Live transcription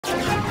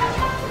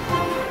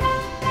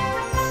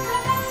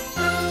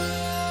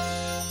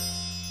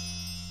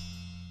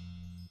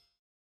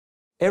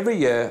Every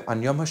year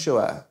on Yom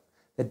Hashoah,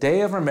 the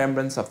day of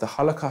remembrance of the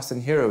Holocaust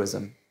and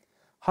Heroism,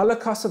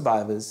 Holocaust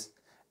survivors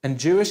and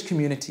Jewish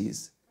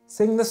communities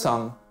sing the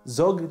song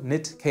Zog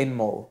Nit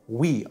Keynmol,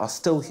 We Are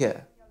Still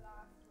Here.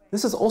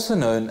 This is also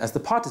known as the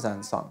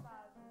Partisan Song.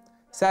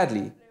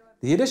 Sadly,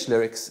 the Yiddish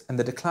lyrics and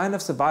the decline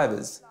of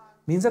survivors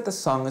means that the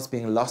song is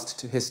being lost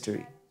to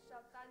history.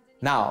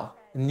 Now,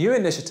 a new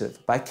initiative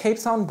by Cape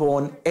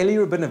Town-born Eli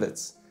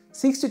Rabinowitz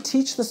seeks to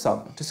teach the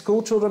song to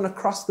schoolchildren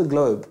across the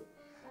globe,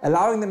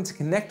 allowing them to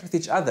connect with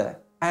each other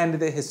and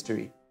their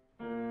history.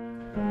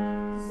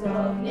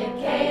 Zog Nit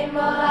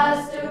Keynmol,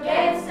 hast du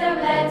kennst dem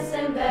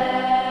letzten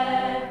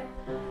Berg,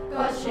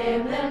 Gott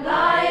schimmeln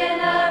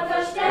bleiene,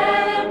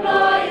 verstellen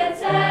neue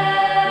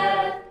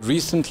Zeit.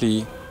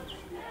 Recently,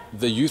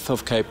 the youth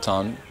of Cape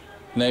Town,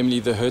 namely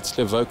the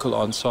Herzliya Vocal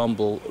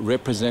Ensemble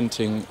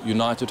representing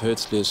United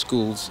Herzliya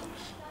Schools,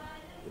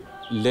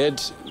 led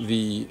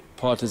the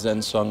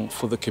Partisan Song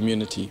for the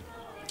community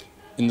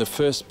in the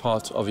first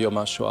part of Yom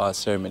Hashoah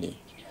ceremony.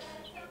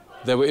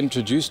 They were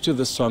introduced to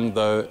the song,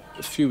 though,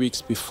 a few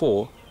weeks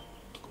before,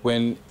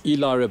 when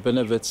Eli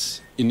Rabinowitz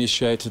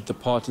initiated the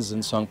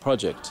Partisan Song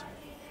project.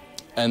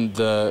 And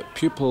the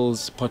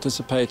pupils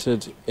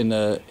participated in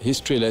a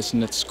history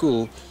lesson at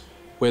school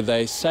where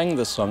they sang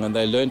the song, and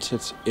they learnt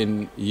it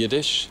in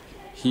Yiddish,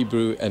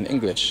 Hebrew and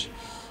English.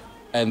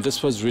 And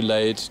this was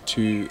relayed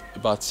to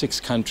about 6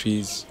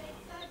 countries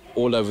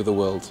all over the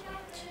world.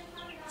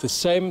 The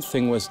same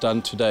thing was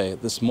done today,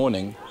 this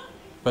morning,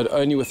 but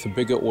only with a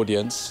bigger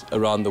audience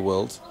around the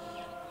world.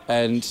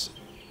 And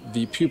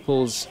the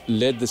pupils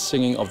led the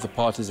singing of the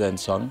Partisan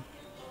Song.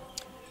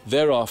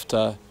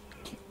 Thereafter,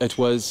 it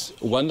was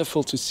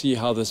wonderful to see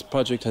how this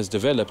project has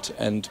developed,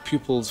 and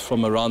pupils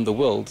from around the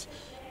world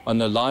on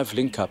a live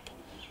link-up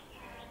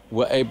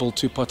were able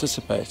to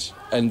participate,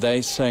 and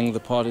they sang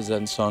the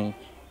Partisan Song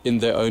in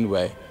their own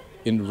way,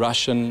 in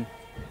Russian,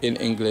 in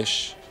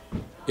English,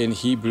 in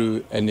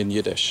Hebrew and in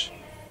Yiddish.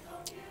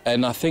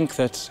 And I think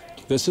that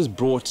this has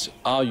brought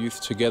our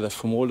youth together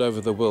from all over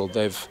the world.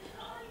 They've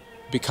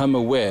become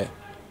aware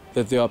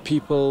that there are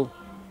people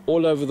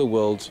all over the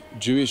world,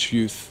 Jewish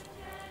youth,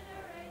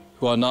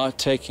 who are now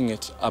taking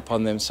it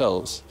upon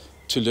themselves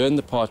to learn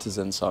the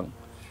Partisan Song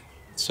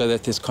so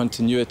that there's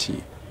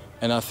continuity.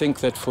 And I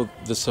think that for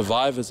the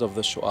survivors of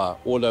the Shoah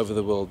all over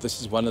the world,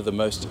 this is one of the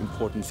most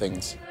important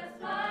things.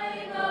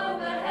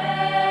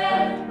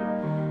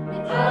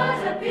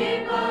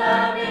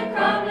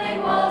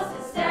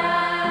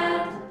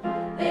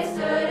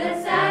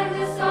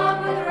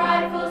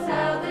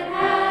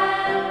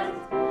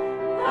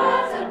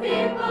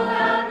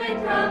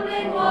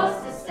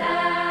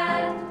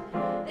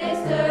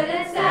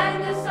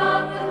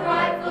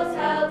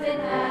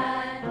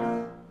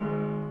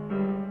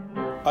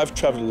 I've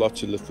traveled a lot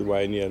to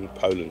Lithuania and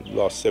Poland the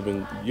last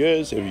 7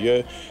 years, every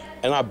year,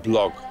 and I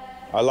blog.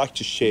 I like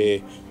to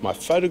share my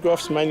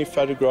photographs, mainly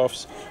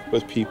photographs,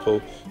 with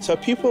people. So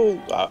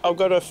I've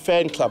got a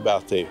fan club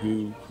out there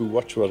who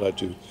watch what I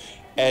do.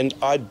 And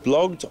I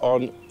blogged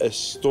on a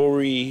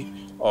story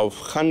of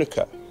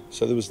Hanukkah.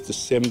 So there was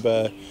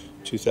December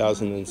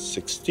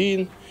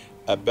 2016,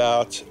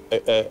 about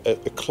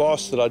a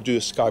class that I do, a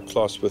Skype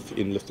class with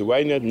in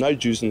Lithuania. No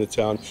Jews in the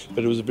town,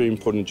 but it was a very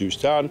important Jewish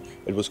town.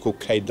 It was called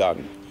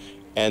Kaidan.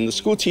 And the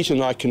school teacher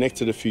and I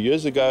connected a few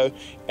years ago,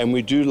 and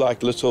we do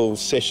like little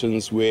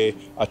sessions where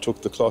I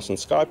took the class on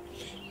Skype.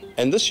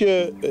 And this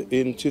year,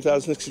 in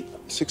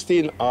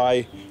 2016,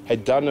 I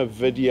had done a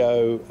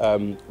video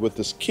with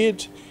this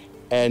kid,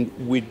 and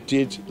we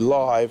did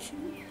live,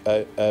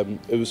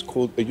 it was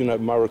called,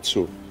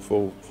 Maratzur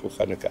for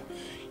Hanukkah.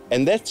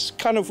 And that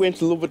kind of went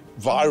a little bit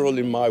viral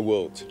in my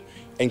world.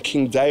 And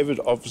King David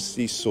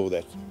obviously saw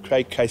that.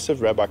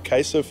 Rabbi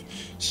Kasef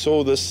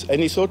saw this,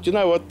 and he thought, you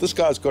know what, this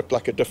guy's got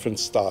like a different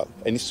style.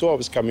 And he saw I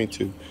was coming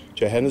to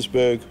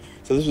Johannesburg.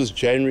 So this was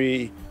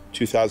January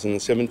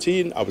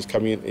 2017. I was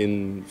coming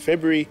in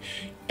February,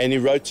 and he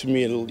wrote to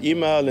me a little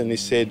email, and he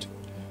said,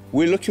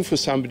 we're looking for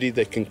somebody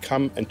that can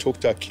come and talk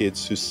to our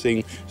kids who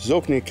sing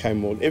Zog Nit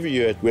Keynmol every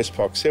year at West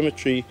Park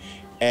Cemetery,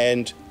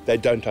 and they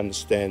don't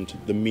understand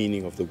the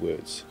meaning of the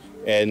words.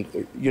 And,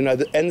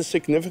 and the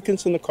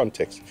significance and the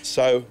context.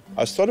 So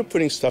I started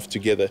putting stuff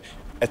together.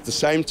 At the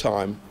same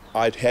time,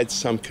 I'd had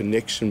some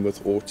connection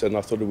with Ort, and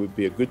I thought it would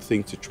be a good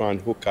thing to try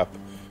and hook up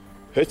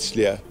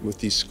Herzliya with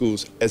these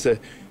schools as a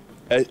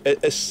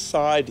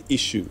side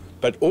issue.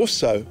 But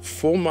also,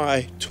 for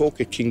my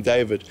talk at King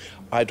David,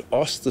 I'd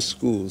asked the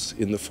schools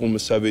in the former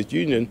Soviet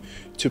Union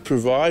to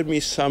provide me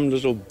some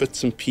little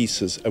bits and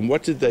pieces. And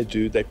what did they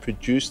do? They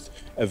produced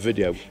a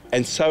video.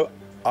 And so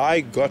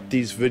I got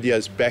these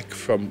videos back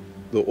from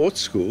the Ort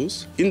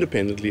schools,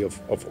 independently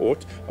of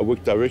Ort. I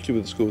worked directly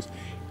with the schools,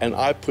 and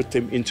I put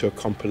them into a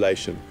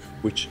compilation,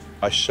 which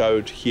I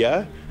showed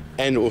here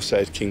and also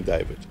at King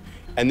David.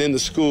 And then the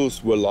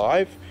schools were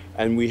live,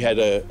 and we had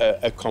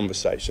a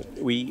conversation.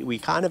 We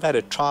kind of had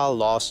a trial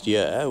last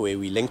year where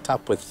we linked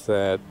up with,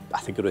 I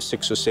think it was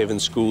 6 or 7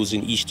 schools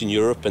in Eastern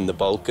Europe and the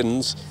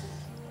Balkans,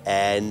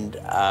 and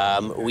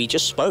we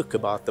just spoke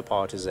about the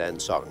Partisan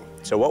Song.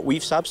 So what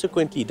we've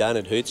subsequently done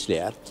at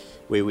Herzliya,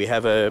 where we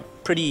have a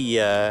pretty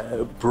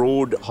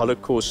broad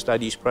Holocaust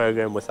studies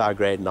program with our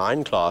grade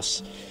 9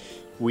 class,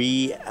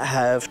 we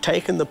have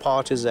taken the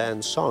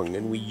Partisan Song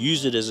and we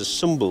use it as a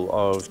symbol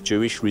of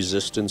Jewish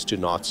resistance to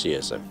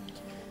Nazism.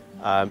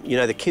 You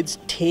know, the kids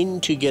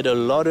tend to get a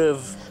lot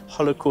of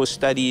Holocaust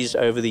studies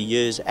over the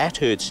years at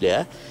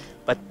Herzliya,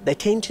 but they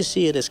tend to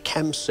see it as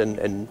camps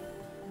and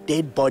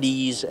dead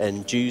bodies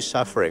and Jews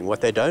suffering.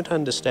 What they don't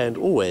understand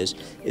always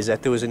is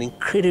that there was an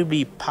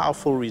incredibly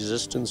powerful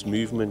resistance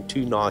movement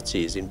to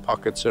Nazis in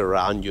pockets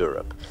around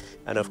Europe.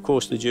 And of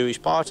course, the Jewish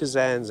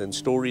partisans and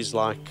stories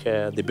like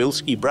the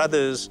Bilski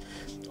brothers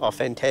are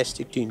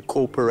fantastic to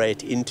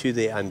incorporate into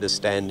their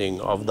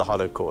understanding of the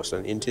Holocaust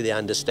and into the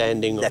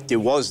understanding that there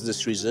was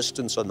this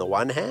resistance on the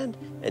one hand,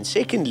 and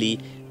secondly,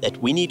 that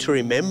we need to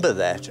remember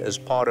that as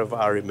part of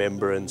our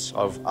remembrance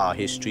of our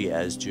history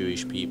as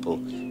Jewish people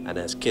and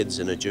as kids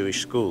in a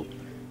Jewish school,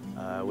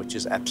 which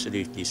is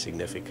absolutely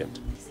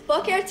significant.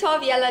 Boker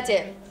Tov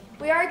Yeladim.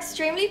 We are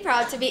extremely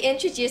proud to be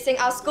introducing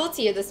our school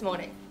to you this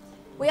morning.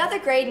 We are the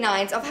grade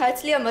 9s of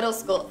Herzliya Middle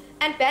School,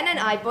 and Ben and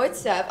I both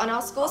serve on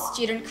our school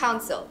student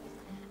council.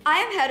 I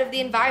am head of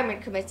the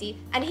Environment Committee,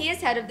 and he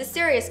is head of the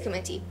Serious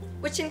Committee,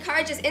 which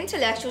encourages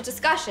intellectual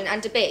discussion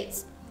and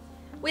debates.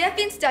 We have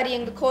been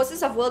studying the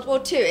causes of World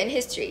War II in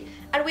history,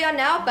 and we are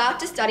now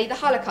about to study the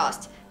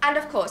Holocaust, and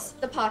of course,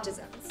 the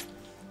partisans.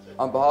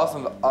 On behalf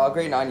of our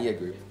grade 9 year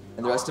group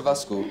and the rest of our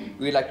school,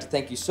 we would like to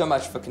thank you so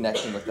much for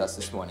connecting with us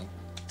this morning.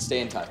 Stay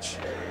in touch.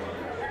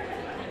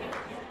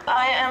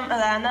 I am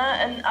Alana,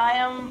 and I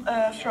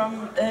am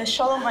from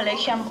Shalom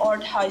Aleichem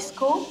Ord High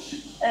School.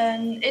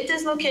 And it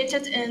is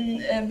located in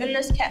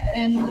Vilnius,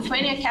 in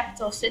Lithuania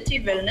capital city,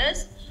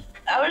 Vilnius.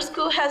 Our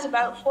school has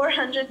about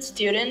 400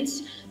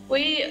 students.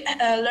 We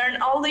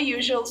learn all the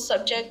usual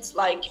subjects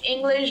like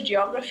English,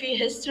 geography,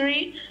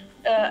 history,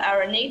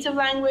 our native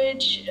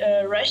language,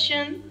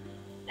 Russian,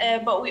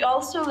 but we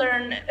also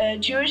learn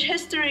Jewish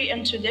history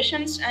and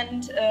traditions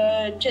and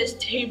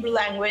just Hebrew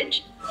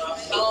language.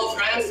 Hello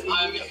friends,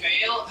 I'm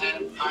Mikhail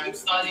and I'm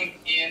studying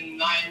in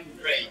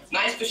 9th grade.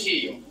 Nice to see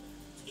you.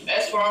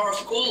 As for our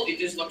school, it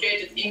is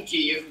located in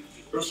Kyiv,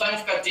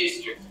 Rusanivka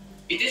district.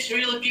 It is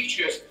really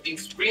picturesque in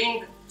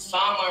spring,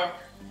 summer,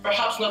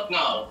 perhaps not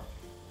now.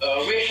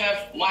 We have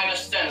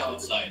 -10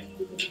 outside.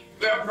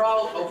 We are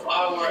proud of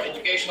our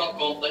educational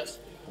complex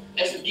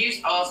as it gives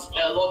us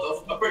a lot of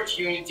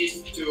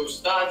opportunities to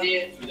study,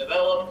 to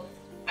develop,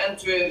 and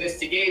to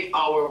investigate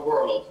our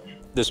world.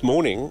 This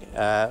morning,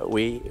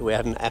 we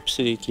had an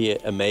absolutely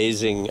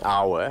amazing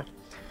hour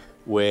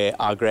where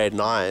our grade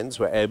 9s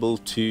were able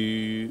to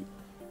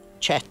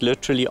chat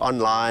literally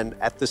online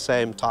at the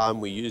same time.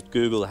 We used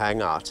Google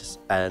Hangouts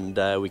and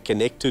we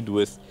connected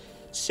with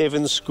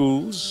 7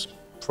 schools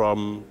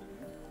from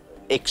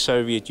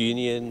ex-Soviet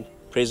Union,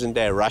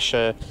 present-day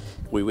Russia.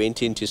 We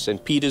went into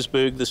St.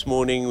 Petersburg this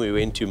morning, we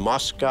went to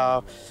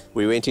Moscow,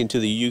 we went into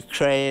the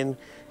Ukraine,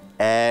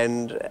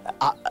 and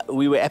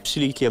we were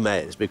absolutely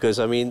amazed because,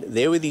 I mean,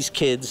 there were these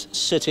kids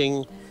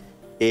sitting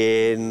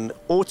in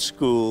art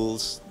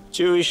schools,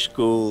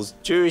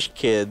 Jewish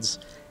kids,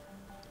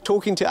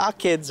 talking to our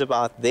kids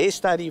about their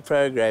study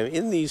program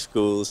in these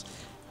schools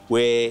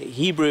where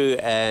Hebrew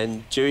and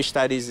Jewish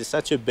studies is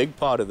such a big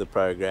part of the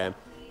program.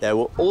 They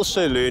were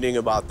also learning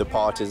about the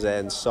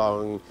Partisan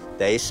Song.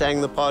 They sang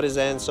the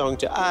Partisan Song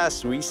to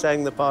us, we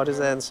sang the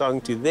Partisan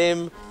Song to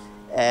them,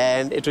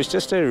 and it was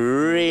just a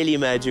really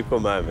magical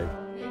moment.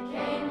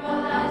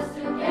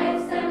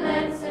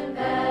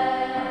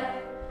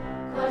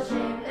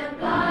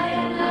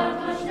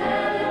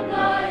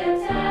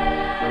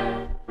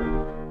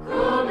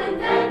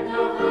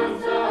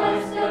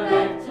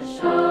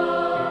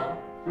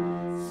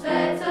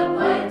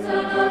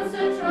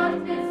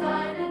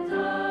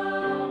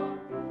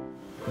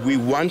 We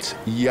want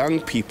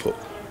young people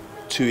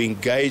to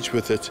engage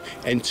with it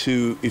and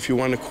to, if you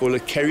want to call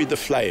it, carry the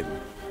flame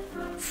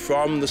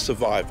from the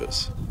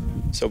survivors.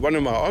 So one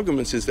of my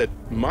arguments is that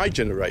my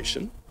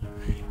generation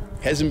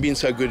hasn't been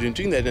so good in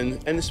doing that,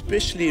 and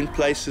especially in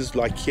places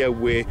like here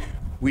where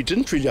we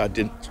didn't really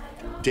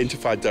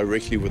identify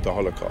directly with the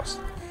Holocaust.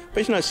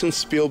 But you know, since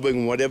Spielberg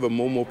and whatever,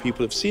 more and more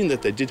people have seen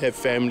that they did have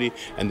family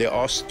and there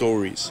are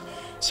stories.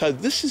 So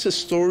this is a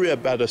story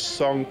about a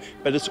song,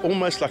 but it's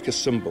almost like a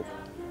symbol.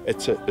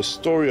 It's a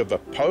story of a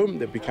poem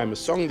that became a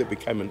song, that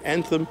became an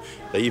anthem.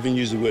 They even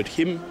use the word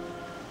hymn.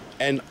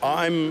 And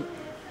I'm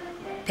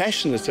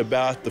passionate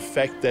about the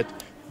fact that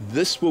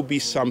this will be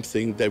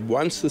something that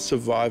once the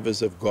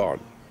survivors have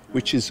gone,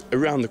 which is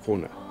around the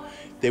corner,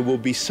 there will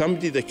be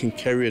somebody that can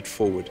carry it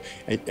forward.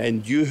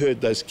 And you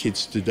heard those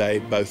kids today,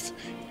 both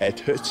at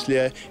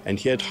Herzliya and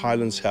here at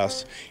Highlands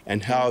House,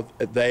 and how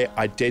they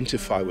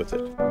identify with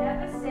it.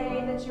 Never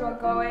say that you are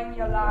going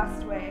your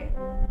last way.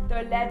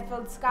 Though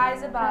lead-filled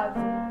skies above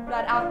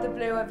blot out the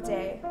blue of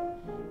day.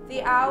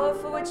 The hour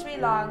for which we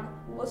long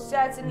will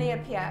certainly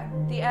appear.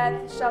 The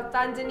earth shall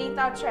thunder neath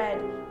our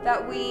tread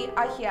that we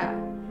are here.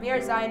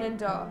 Mir sein and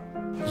do.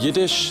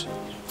 Yiddish,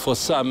 for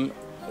some,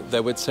 they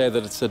would say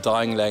that it's a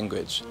dying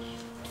language.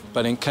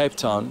 But in Cape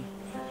Town,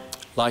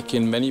 like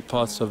in many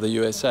parts of the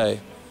USA,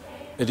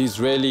 it is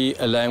really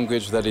a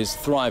language that is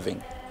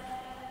thriving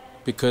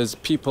because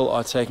people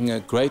are taking a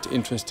great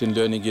interest in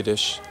learning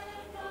Yiddish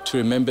to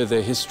remember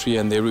their history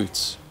and their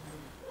roots.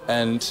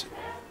 And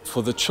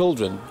for the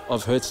children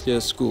of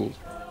Herzliya School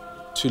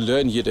to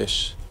learn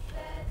Yiddish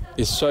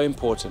is so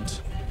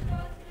important.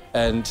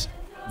 And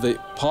the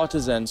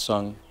Partisan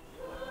Song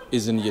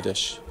is in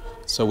Yiddish.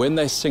 So when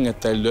they sing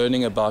it, they're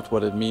learning about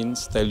what it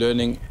means. They're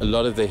learning a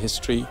lot of their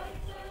history.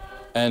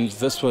 And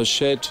this was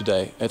shared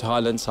today at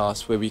Highlands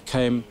House, where we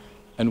came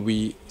and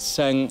we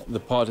sang the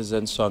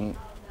Partisan Song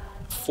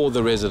for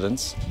the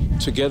residents,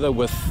 together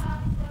with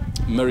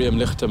Miriam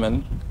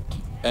Lichterman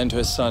and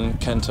her son,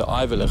 Cantor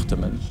Ivor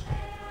Lichterman,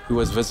 who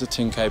was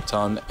visiting Cape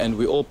Town, and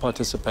we all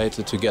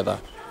participated together.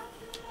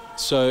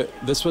 So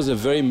this was a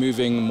very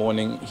moving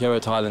morning here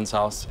at Highlands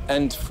House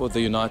and for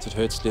the United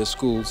Herzliya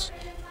Schools,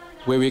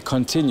 where we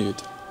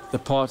continued the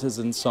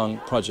Partisan Song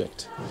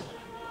project.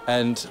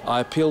 And I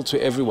appeal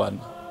to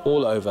everyone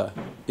all over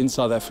in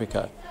South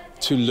Africa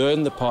to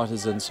learn the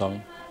Partisan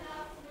Song.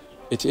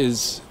 It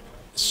is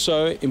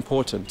so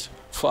important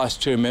for us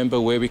to remember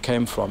where we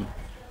came from,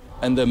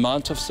 and the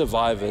amount of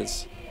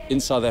survivors in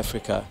South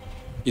Africa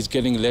is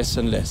getting less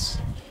and less.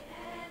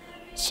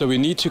 So we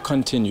need to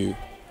continue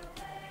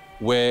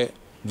where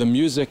the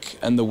music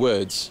and the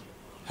words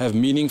have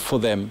meaning for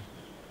them,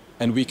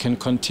 and we can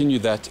continue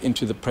that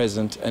into the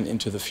present and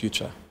into the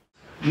future.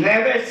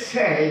 Never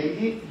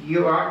say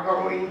you are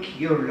going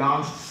your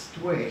last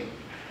way.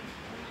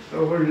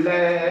 So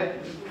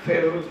let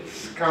filled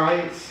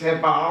skies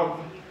above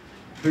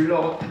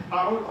blot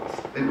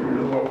out the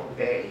blue of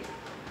day.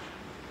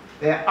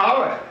 The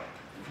hour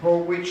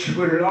for which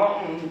we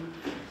long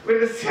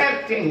will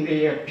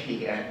certainly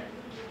appear.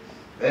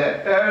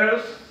 The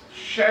earth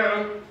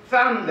shall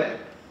thunder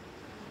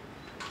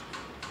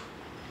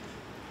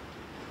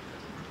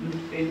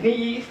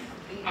beneath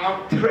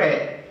our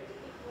tread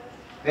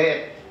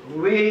that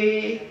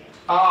we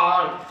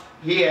are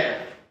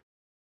here.